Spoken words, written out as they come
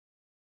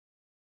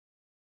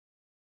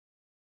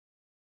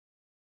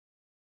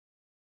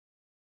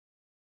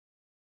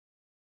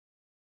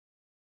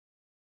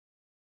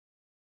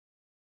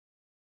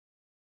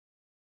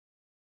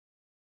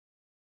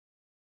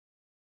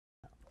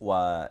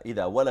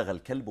وإذا ولغ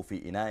الكلب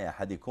في إناء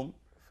أحدكم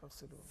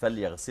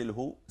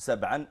فليغسله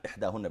 7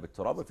 إحداهن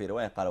بالتراب، وفي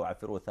رواية قال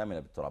وعفره 8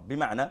 بالتراب.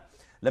 بمعنى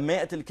لما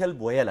يأتي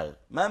الكلب ويلغ،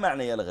 ما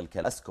معنى يلغ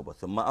الكلب؟ أسكبه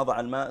ثم أضع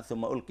الماء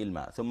ثم ألقي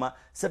الماء ثم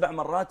 7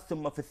 مرات،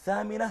 ثم في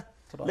الثامنة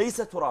ليس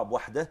تراب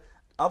وحده،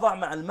 أضع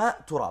مع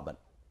الماء ترابا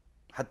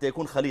حتى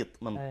يكون خليط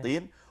من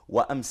الطين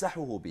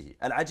وأمسحه به.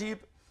 العجيب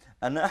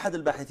أن أحد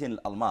الباحثين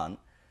الألمان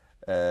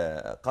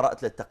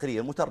قرأت له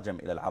التقرير مترجم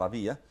إلى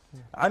العربية،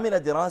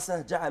 عمل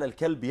دراسة جعل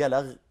الكلب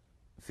يلغ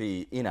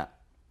في إناء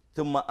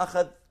ثم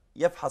أخذ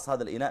يفحص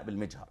هذا الإناء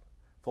بالمجهر،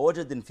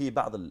 فوجد إن فيه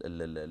بعض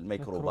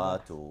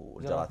الميكروبات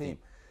والجراثيم،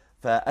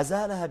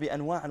 فأزالها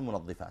بأنواع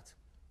المنظفات.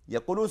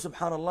 يقولون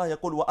سبحان الله،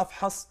 يقول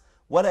وأفحص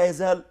ولا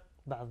يزال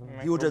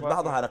يوجد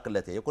بعضها على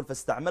قلته، يقول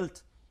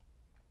فاستعملت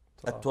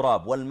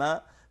التراب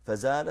والماء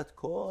فزالت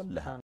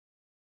كلها.